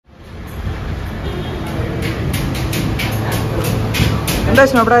എന്താ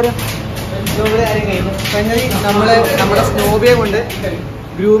സ്നോബിയുടെ കാര്യം? നമ്മുടെ സ്നോബിയെ കൊണ്ട്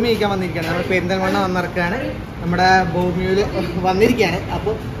ഗ്രൂമി ചെയ്യിക്കാൻ വന്നിരിക്കുകയാണ്. നമ്മൾ പെരിന്തൽമണ്ണ വന്നിറക്കാണ്, നമ്മുടെ ബൗമിയോയില് വന്നിരിക്കുകയാണ്.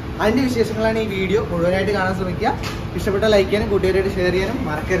 അപ്പോൾ അതിൻ്റെ വിശേഷങ്ങളാണ് ഈ വീഡിയോ. മുഴുവനായിട്ട് കാണാൻ ശ്രമിക്കുക. ഇഷ്ടപ്പെട്ട ലൈക്ക് ചെയ്യാനും കൂട്ടുകാരായിട്ട് ഷെയർ ചെയ്യാനും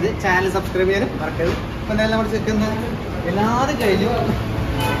മറക്കരുത്. ചാനൽ സബ്സ്ക്രൈബ് ചെയ്യാനും മറക്കരുത്. അപ്പോൾ എന്തായാലും നമ്മുടെ ചെക്കുന്ന എല്ലാതും കഴിഞ്ഞു,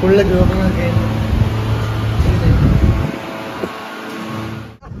 ഫുള്ള് ഗ്രൂമിങ് കഴിഞ്ഞു.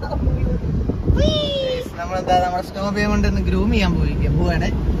 നമ്മളെന്താ നമ്മുടെ സ്നോബിയെ കൊണ്ട് ഇന്ന് ഗ്രൂം ചെയ്യാൻ പോവാണ്.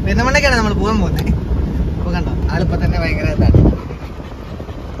 പെരുന്തൽമണ്ണയ്ക്കാണ് നമ്മൾ പോകാൻ പോകുന്നത്. അപ്പോൾ കണ്ടോ, ആളിപ്പോൾ തന്നെ ഭയങ്കര ഇതാണ്.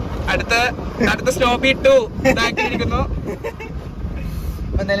 അടുത്ത സ്നോബി ഇട്ടു ഇതാക്കിയിരിക്കുന്നു.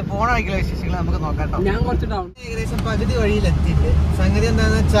 അപ്പൊ എന്തായാലും പോണ വഴിക്കുള്ള വിശേഷങ്ങൾ നമുക്ക് നോക്കാം. ഞാൻ കുറച്ച് ഡൗൺ ഏകദേശം പകുതി വഴിയിലെത്തിയിട്ട് സംഗതി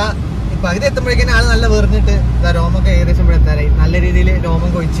എന്താണെന്ന് വെച്ചാൽ പകുതി എത്തുമ്പോഴേക്കും ആള് നല്ല വെറിഞ്ഞിട്ട് രോമൊക്കെ ഏകദേശം ഇവിടെ എത്താറായി. നല്ല രീതിയിൽ രോമം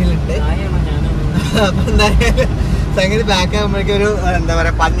കൊഴിച്ചിലുണ്ട്. അപ്പൊ എന്തായാലും സംഗതി ബാക്ക് ആകുമ്പോഴേക്കും ഒരു എന്താ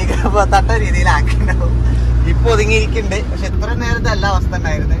പറയാ പന്നിക്ക് തട്ട രീതിയിലാക്കിണ്ടാവും. ഇപ്പൊ ഒതുങ്ങിയിരിക്കുന്നുണ്ട്. പക്ഷെ എത്ര നേരത്തെ അല്ല അവസ്ഥ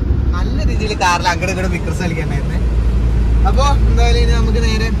ഉണ്ടായിരുന്നത്. നല്ല രീതിയിൽ കാറിൽ അങ്ങോട്ട് ഇങ്ങോട്ട് വിക്രസ് കളിക്കണ്ടായിരുന്നത്. അപ്പോൾ എന്തായാലും ഇനി നമുക്ക്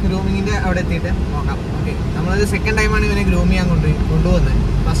നേരെ ഗ്രൂമിങ്ങിന്റെ അവിടെ എത്തിയിട്ട് നോക്കാം. ഓക്കെ, നമ്മളൊരു സെക്കൻഡ് ടൈമാണ് ഇവനെ ഗ്രൂം ചെയ്യാൻ കൊണ്ടുപോകുന്നത്.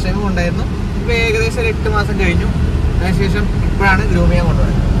 ഫസ്റ്റ് ടൈം കൊണ്ടായിരുന്നു. ഇപ്പോൾ ഏകദേശം ഒരു 8 മാസം കഴിഞ്ഞു. അതിനുശേഷം ഇപ്പോഴാണ് ഗ്രൂം ചെയ്യാൻ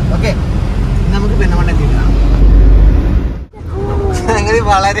കൊണ്ടുപോകുന്നത്. ഓക്കെ, നമുക്ക് പെരുന്തൽമണ്ണ എത്തിയിട്ട് കാണാം. അങ്ങനെ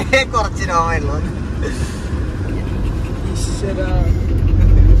വളരെ കുറച്ച് രോമയുള്ളൂ.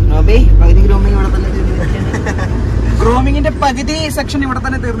 പകുതി ഗ്രൂമിങ് ഇവിടെ തന്നെ ഗ്രൂമിങ്ങിന്റെ പകുതി സെക്ഷൻ ഇവിടെ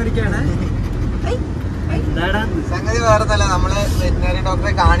തന്നെ തീർന്നിരിക്കുകയാണ്. സംഗതി വേറെ തന്നെ. നമ്മള് വെറ്റിനറി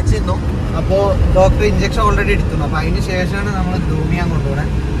ഡോക്ടറെ കാണിച്ചിരുന്നു. അപ്പോൾ ഡോക്ടർ ഇഞ്ചക്ഷൻ ഓൾറെഡി എടുത്തിരുന്നു. അപ്പൊ അതിന് ശേഷമാണ് നമ്മൾ ഗ്രൂം ചെയ്യാൻ കൊണ്ടുപോകണേ.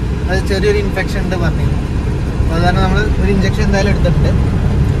 അത് ചെറിയൊരു ഇൻഫെക്ഷൻ ഉണ്ട് പറഞ്ഞിരുന്നു. അപ്പോൾ അത് കാരണം നമ്മൾ ഒരു ഇഞ്ചക്ഷൻ എന്തായാലും എടുത്തിട്ടുണ്ട്.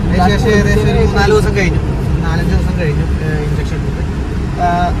 അതിനുശേഷം ഏകദേശം ഒരു 4 ദിവസം കഴിഞ്ഞു, 4-5 ദിവസം കഴിഞ്ഞു ഇഞ്ചക്ഷൻ എടുത്തിട്ട്.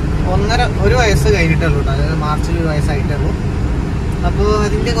 1 വയസ്സ് കഴിഞ്ഞിട്ടുള്ളൂ കേട്ടോ. അതായത് മാർച്ചിൽ 1 വയസ്സായിട്ടുള്ളൂ. അപ്പോൾ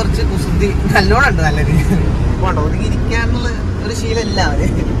അതിന്റെ കുറച്ച് കുസൃതി നല്ലോണം ഉണ്ട്. നല്ല രീതിയിൽ പോണ്ടോ, ഒതുങ്ങി ഇരിക്കാനുള്ള ഒരു ശീലമില്ല അവര്.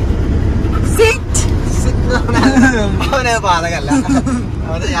 അവനത് ബാധകല്ല,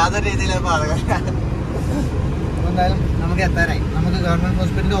 അവന് യാതൊരു രീതിയിലും ബാധകല്ല. അപ്പോൾ എന്തായാലും നമുക്ക് എത്താനായി. നമുക്ക് ഗവൺമെന്റ്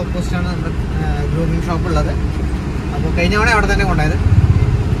ഹോസ്പിറ്റലിന്റെ ഓപ്പോസിറ്റാണ് നമ്മുടെ ഗ്രൂമിങ് ഷോപ്പ് ഉള്ളത്. അപ്പോൾ കഴിഞ്ഞ തവണ അവിടെ തന്നെ കൊണ്ടുപോയത്.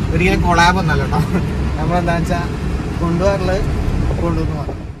 ഒരിക്കലും കൊളാബ് ഒന്നല്ല കേട്ടോ. നമ്മളെന്താണെന്ന് വെച്ചാൽ കൊണ്ടുപോകാറുള്ളത് കൊണ്ടുവന്ന്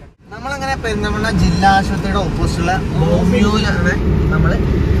മാത്രം. നമ്മളങ്ങനെ പെരുന്തൽമണ്ണ ജില്ലാ ആശുപത്രിയുടെ ഓപ്പോസിറ്റുള്ള ബൗമിയോയിലാണ് നമ്മൾ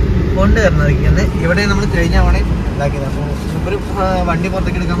കൊണ്ടുവരുന്നത്. ഇവിടെ നമ്മൾ കഴിഞ്ഞ തവണ ഇതാക്കിയത്. അപ്പോൾ ഒരു വണ്ടി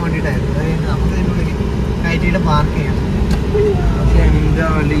പുറത്തേക്ക് എടുക്കാൻ വേണ്ടിയിട്ടായിരുന്നു. അതായത് നമുക്ക് ഇതിനുള്ളിൽ കയറ്റിയിട്ട് പാർക്ക് ചെയ്യാം. എന്താ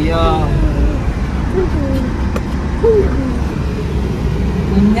വലിയ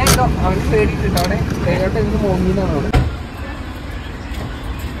കുഞ്ഞോ അവന് പേടിയിട്ടുണ്ട്. അവിടെ കയ്യിലോട്ട് എന്ത് മോങ്ങിന്നാണ് അവിടെ.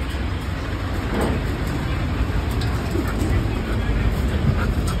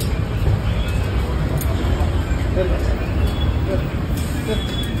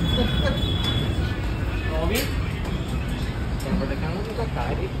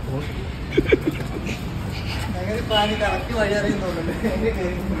 കറക്റ്റ് വഴി അറിയുന്നുണ്ട്.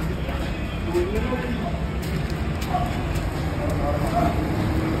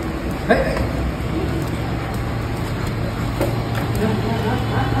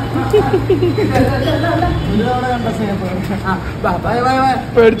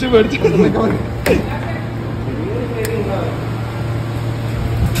 പേടിച്ചു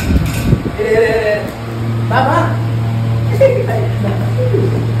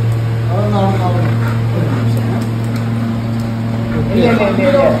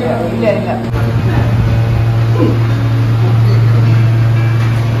ഇല്ല.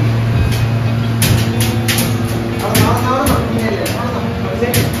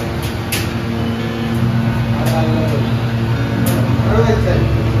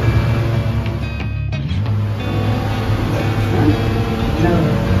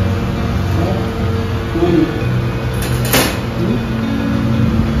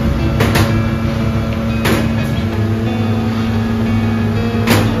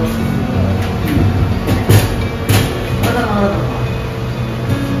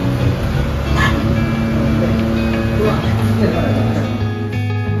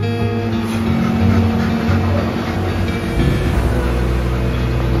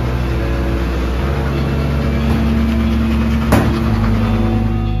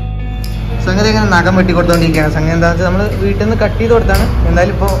 സംഗതി ഇങ്ങനെ നഖം വെട്ടി കൊടുത്തോണ്ടിരിക്കുകയാണ്. സംഗതി എന്താ വെച്ചാൽ നമ്മൾ വീട്ടിൽ നിന്ന് കട്ട് ചെയ്ത് കൊടുത്താണ്.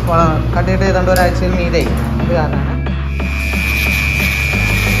 എന്തായാലും ഇപ്പോൾ കട്ട് ചെയ്തിട്ട് ഏതാണ്ട് ഒരാഴ്ചയിൽ മീതായി. അത് കാരണമാണ്.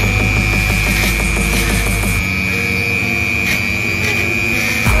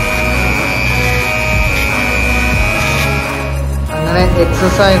 അങ്ങനെ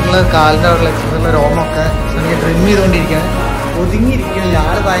എക്സസ് ആയിട്ടുള്ള കാലിൻ്റെ അവിടെയുള്ള എക്സസ് ഉള്ള രോമൊക്കെ സംഗതി ട്രിം ചെയ്തുകൊണ്ടിരിക്കുകയാണ്. ഒതുങ്ങിയിരിക്കുന്നില്ല.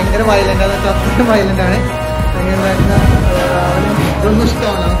 ആള് ഭയങ്കര വയലൻ്റ് ആണ്. അത്രയും വയലൻ്റ് ആണ്. ഇതൊന്നും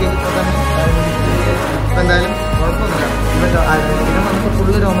ഇഷ്ടമാണ് നമുക്ക്. ഇപ്പോൾ തന്നെ ഇപ്പം എന്തായാലും കുഴപ്പമൊന്നുമില്ല. സ്ഥിരം വന്നപ്പോൾ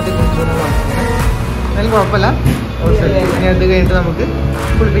ഫുള്ള് രോമത്തിൽ കുളിച്ചോന്ന് പറഞ്ഞത്. എന്നാലും കുഴപ്പമില്ല. ഇനി അത് കഴിഞ്ഞിട്ട് നമുക്ക്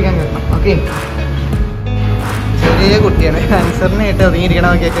കുളിപ്പിക്കാൻ കിട്ടണം. ഓക്കെ, ചെറിയ കുട്ടിയാണ്, അനുസരണയായിട്ട്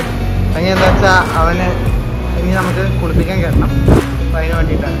ഒതുങ്ങിയിരിക്കണമൊക്കെയൊക്കെ. അങ്ങനെ എന്താ വെച്ചാൽ അവന് ഇനി നമുക്ക് കുളിപ്പിക്കാൻ കയറണം. അപ്പം അതിന്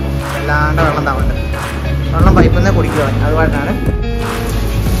വേണ്ടിയിട്ടാണ്. അല്ലാണ്ട് വെള്ളം താവണ്ട, വെള്ളം പൈപ്പിൽ നിന്ന് കുടിക്കുക. അതുകൊണ്ടാണ്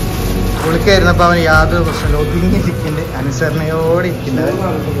കുളിക്കായിരുന്നപ്പോൾ അവന് യാതൊരു പ്രശ്നമില്ല, ഒതുങ്ങിയിരിക്കുന്നുണ്ട്, അനുസരണയോടെ ഇരിക്കുന്നത്.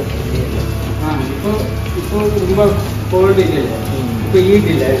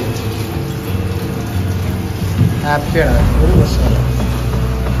 ഹാപ്പിയാണ്, ഒരു പ്രശ്നമില്ല.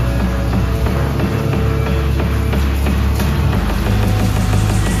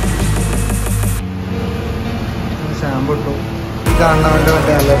 ഷാമ്പു ഇട്ടു. ഈ കാണുന്നവൻ്റെ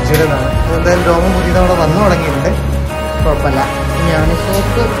മറ്റേ അലർജിയുടെ ഇതാണ്. എന്തായാലും രോമം പുതിയത് അവിടെ വന്നു തുടങ്ങിയിട്ടുണ്ട്, കുഴപ്പമില്ല. ഞാൻ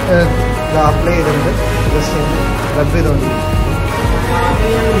സോപ്പ് അപ്ലൈ ചെയ്തിട്ടുണ്ട്, ജസ്റ്റ് റബ്ബ് ചെയ്തുകൊണ്ടിരിക്കും.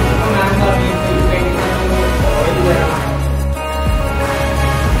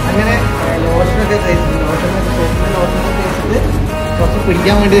 അങ്ങനെ ലോഷനൊക്കെ തേച്ചിട്ട് ലോഷനൊക്കെ തേച്ചിട്ട് കുറച്ച്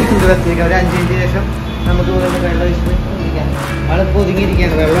പിടിക്കാൻ വേണ്ടി വെച്ചേക്കാം. ഒരു 5 മിനിറ്റ് ശേഷം നമുക്ക് വെള്ളം ഒഴിച്ചിട്ട് പിടിക്കാം. ആളിപ്പോൾ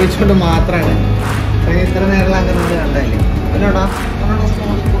ഒതുങ്ങിയിരിക്കുകയാണ്, വെള്ളം ഒഴിച്ചുകൊണ്ട് മാത്രമാണ്. അതിന് ഇത്ര നേരം അങ്ങനെ നമ്മൾ കണ്ടല്ലേ. പിന്നോടാ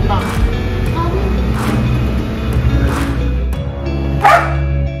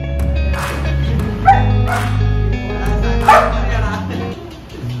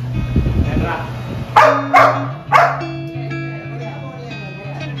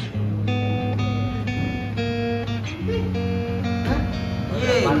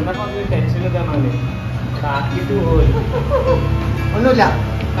ഒന്നുമില്ല,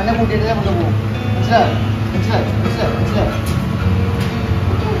 നല്ല കൂട്ടിയിട്ട് നമുക്ക് പോകും. മനസ്സിലായോ? മനസ്സിലായോ? മനസ്സിലായോ? മനസ്സിലായോ?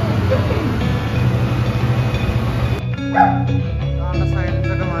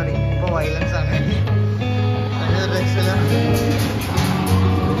 സൈലൻസ് ഒക്കെ മാറി, ഇപ്പൊ വയലൻസ് ആണ്.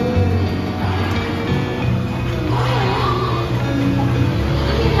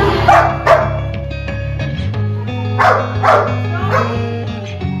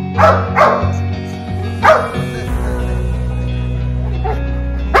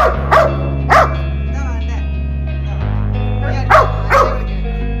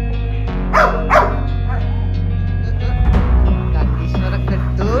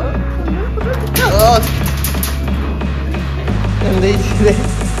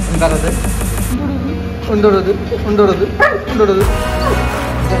 എന്താണത്? ഉണ്ടോടത് ഉണ്ടോടത് ഉണ്ടോടത്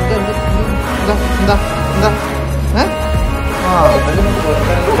എന്താ എന്താ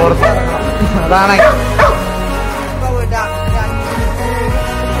അതാണ്.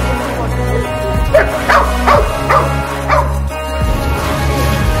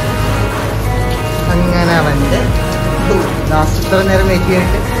 അങ്ങനെ അവൻ്റെ ലാസ്റ്റ് ഇത്ര നേരം വെയിറ്റ്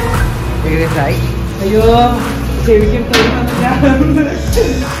ചെയ്തിട്ട് ഏകദേശമായി. അയ്യോ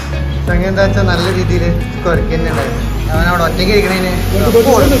സംഗതി എന്താ വെച്ചാൽ നല്ല രീതിയിൽ കുരക്കുന്നുണ്ടായിരുന്നു. അവനവിടെ ഒറ്റയ്ക്ക് ഇരിക്കണേന്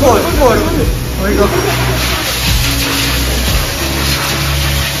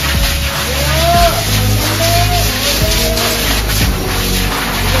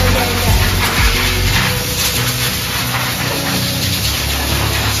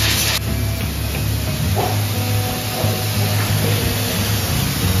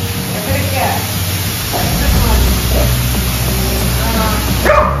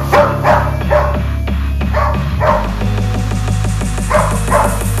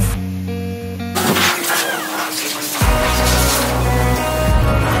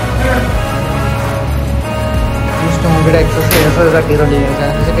എക്സസൈസ് കട്ട്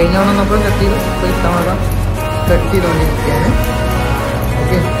ചെയ്തുകൊണ്ടിരിക്കുകയാണ്. കഴിഞ്ഞ തവണ നമ്മൾ കട്ട് ചെയ്തു, ഇത്തവണ കട്ട് ചെയ്തുകൊണ്ടിരിക്കുകയാണ്.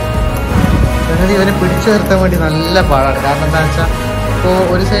 ഓക്കെ, സംഗതി ഇവനെ പിടിച്ചു നിർത്താൻ വേണ്ടി നല്ല പാടാണ്. കാരണം എന്താണെന്ന് വെച്ചാൽ ഇപ്പോൾ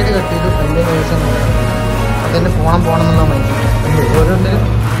ഒരു സൈഡ് കട്ട് ചെയ്തു, വലിയ ദിവസം അതന്നെ പോണം എന്നുള്ള മൈൻഡ് ഓരോരുത്തരും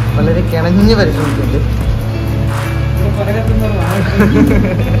വളരെ കിണഞ്ഞ് പരിശ്രമിക്കുന്നുണ്ട്.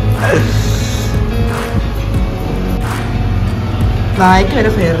 നായ്ക്ക്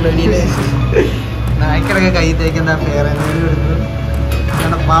വരെ ഫെയറിലല്ലേ, നായ്ക്കടൊക്കെ കൈ തേക്കുന്ന ഫെയർ എന്തെങ്കിലും എടുത്ത്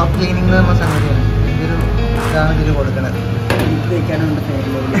ഞങ്ങളുടെ മൗത്ത് ക്ലീനിങ് എന്ന് പറഞ്ഞ സംഗതിയാണ്. ഇതൊരു ഇതാണ് ഇതിൽ കൊടുക്കണത്. തേക്കാനുണ്ട്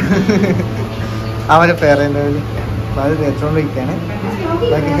അവന് ഫെയർ എന്തെങ്കിലും അപ്പോൾ അത് തേച്ചുകൊണ്ടിരിക്കുകയാണ്.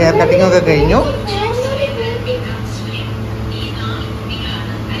 ബാക്കി ഹെയർ കട്ടിങ് ഒക്കെ കഴിഞ്ഞു.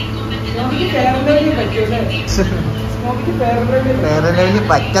 ഫെയർ ആൻഡ് ലവ്ലി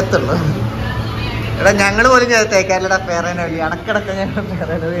പറ്റത്തുള്ളൂ. എടാ ഞങ്ങൾ പോലും തേക്കാറില്ലടാ ഫെയർ ആൻഡ് ലവ്ലി. അണക്കടക്കം ഞങ്ങൾ ഫെയർ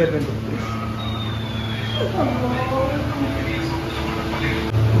ആൻഡ് ലവ്ലി വരുന്നുണ്ട്.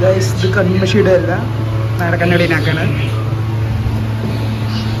 ഇത് കൺമഷിയുടെ അല്ല, നേരെ കണ്ണടീനാക്കാണ്.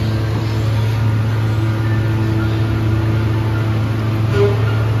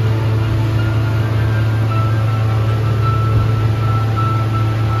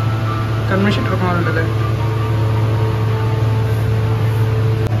 കൺമഷി എടുക്കണമല്ലേ?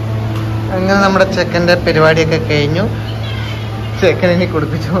 അങ്ങനെ നമ്മുടെ ചെക്കൻ്റെ പരിപാടിയൊക്കെ കഴിഞ്ഞു. ചെക്കനെ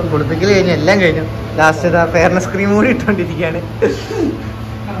കുളിപ്പിക്കൽ കഴിഞ്ഞു, എല്ലാം കഴിഞ്ഞു. ലാസ്റ്റ് ഇതാ ഫെയർനെസ് ക്രീം കൂടി ഇട്ടുകൊണ്ടിരിക്കുകയാണ്.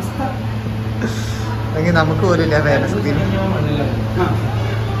 അല്ലെങ്കിൽ നമുക്ക് പോലും ഇല്ല ഫെയർനെസ് ക്രീം.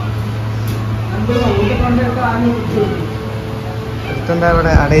 അടുത്തെന്താ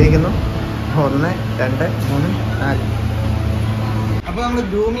ഇവിടെ അടയിരിക്കുന്നു. 1 2 3 4. അപ്പോൾ നമ്മൾ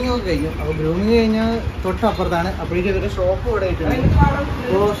ഗ്രൂമിംഗ് ഒക്കെ കഴിഞ്ഞു. അപ്പോൾ ഗ്രൂമിംഗ് കഴിഞ്ഞാൽ തൊട്ടപ്പുറത്താണ്. അപ്പോഴേക്കും ഇവരുടെ ഷോപ്പ് ഇവിടെ ആയിട്ടുണ്ട്.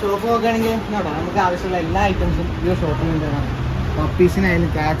 അപ്പോൾ ഷോപ്പ് നോക്കുകയാണെങ്കിൽ നമുക്ക് ആവശ്യമുള്ള എല്ലാ ഐറ്റംസും ഈ ഷോപ്പിലുണ്ട്. പപ്പീസിനായാലും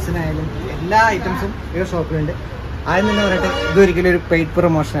കാറ്റ്സിനായാലും എല്ലാ ഐറ്റംസും ഈ ഷോപ്പിലുണ്ട്. ആദ്യം തന്നെ പറയട്ടെ, ഇതൊരിക്കലും ഒരു പെയ്ഡ്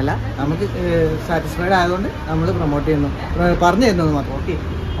പ്രൊമോഷൻ അല്ല. നമുക്ക് സാറ്റിസ്ഫൈഡ് ആയതുകൊണ്ട് നമ്മൾ പ്രൊമോട്ട് ചെയ്യുന്നു, പറഞ്ഞു തരുന്നത് മാത്രം. ഓക്കെ.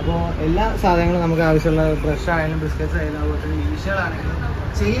 അപ്പോൾ എല്ലാ സാധനങ്ങളും നമുക്ക് ആവശ്യമുള്ള ബ്രഷ് ആയാലും ബിസ്ക്കറ്റ്സ് ആയാലും അതുപോലെ തന്നെ മീശകളാണെങ്കിലും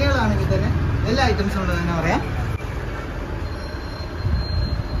ചെയിനുകളാണെങ്കിൽ തന്നെ എല്ലാ ഐറ്റംസും ഉള്ളത് തന്നെ പറയാം.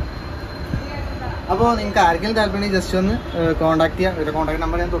 അപ്പോൾ നിങ്ങൾക്ക് ആർക്കെങ്കിലും താല്പര്യം ജസ്റ്റ് ഒന്ന് കോൺടാക്ട് ചെയ്യാം. ഒരു കോൺടാക്ട്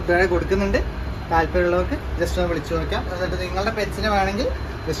നമ്പർ ഞാൻ തൊട്ടുതാഴെ കൊടുക്കുന്നുണ്ട്. താല്പര്യമുള്ളവർക്ക് ജസ്റ്റ് ഒന്ന് വിളിച്ചു നോക്കാം. എന്നിട്ട് നിങ്ങളുടെ പെറ്റ്സിനെ വേണമെങ്കിൽ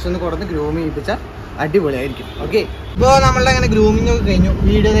ജസ്റ്റ് ഒന്ന് കൊടുത്ത് ഗ്രൂമിങ് ചെയ്യിപ്പിച്ചാൽ അടിപൊളിയായിരിക്കും. ഓക്കെ. ഇപ്പോൾ നമ്മളുടെ അങ്ങനെ ഗ്രൂമിങ് ഒക്കെ കഴിഞ്ഞു.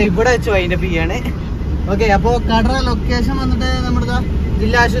 വീഡിയോ ഇവിടെ വെച്ച് വൈൻഡപ്പ് ചെയ്യാണ്. ഓക്കെ. അപ്പോൾ കടറ ലൊക്കേഷൻ വന്നിട്ട് നമ്മുടെ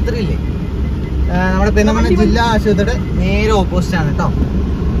ജില്ലാ ആശുപത്രി ഇല്ലേ, നമ്മുടെ പെരുന്തൽമണ്ണ ജില്ലാ ആശുപത്രിയുടെ നേരെ ഓപ്പോസിറ്റ് ആണ് കേട്ടോ.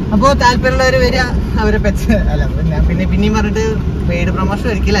 അപ്പോൾ താല്പര്യമുള്ളവർ വരിക, അവരെ പെറ്റ്സ് അല്ല പിന്നെയും പറഞ്ഞിട്ട് പെയ്ഡ് പ്രൊമോഷൻ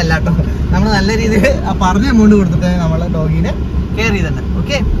ഒരിക്കലല്ല കേട്ടോ. നമ്മൾ നല്ല രീതിയിൽ പറഞ്ഞ എമൗണ്ട് കൊടുത്തിട്ട് നമ്മളെ ഡോഗിനെ കെയർ ചെയ്തിട്ടുണ്ട്.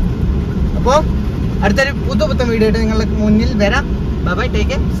 ഓക്കെ. അപ്പോൾ അടുത്തൊരു പുത്തൻ വീഡിയോ ആയിട്ട് നിങ്ങളുടെ മുന്നിൽ വരാം. Bye bye, take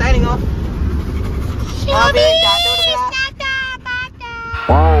care, signing off.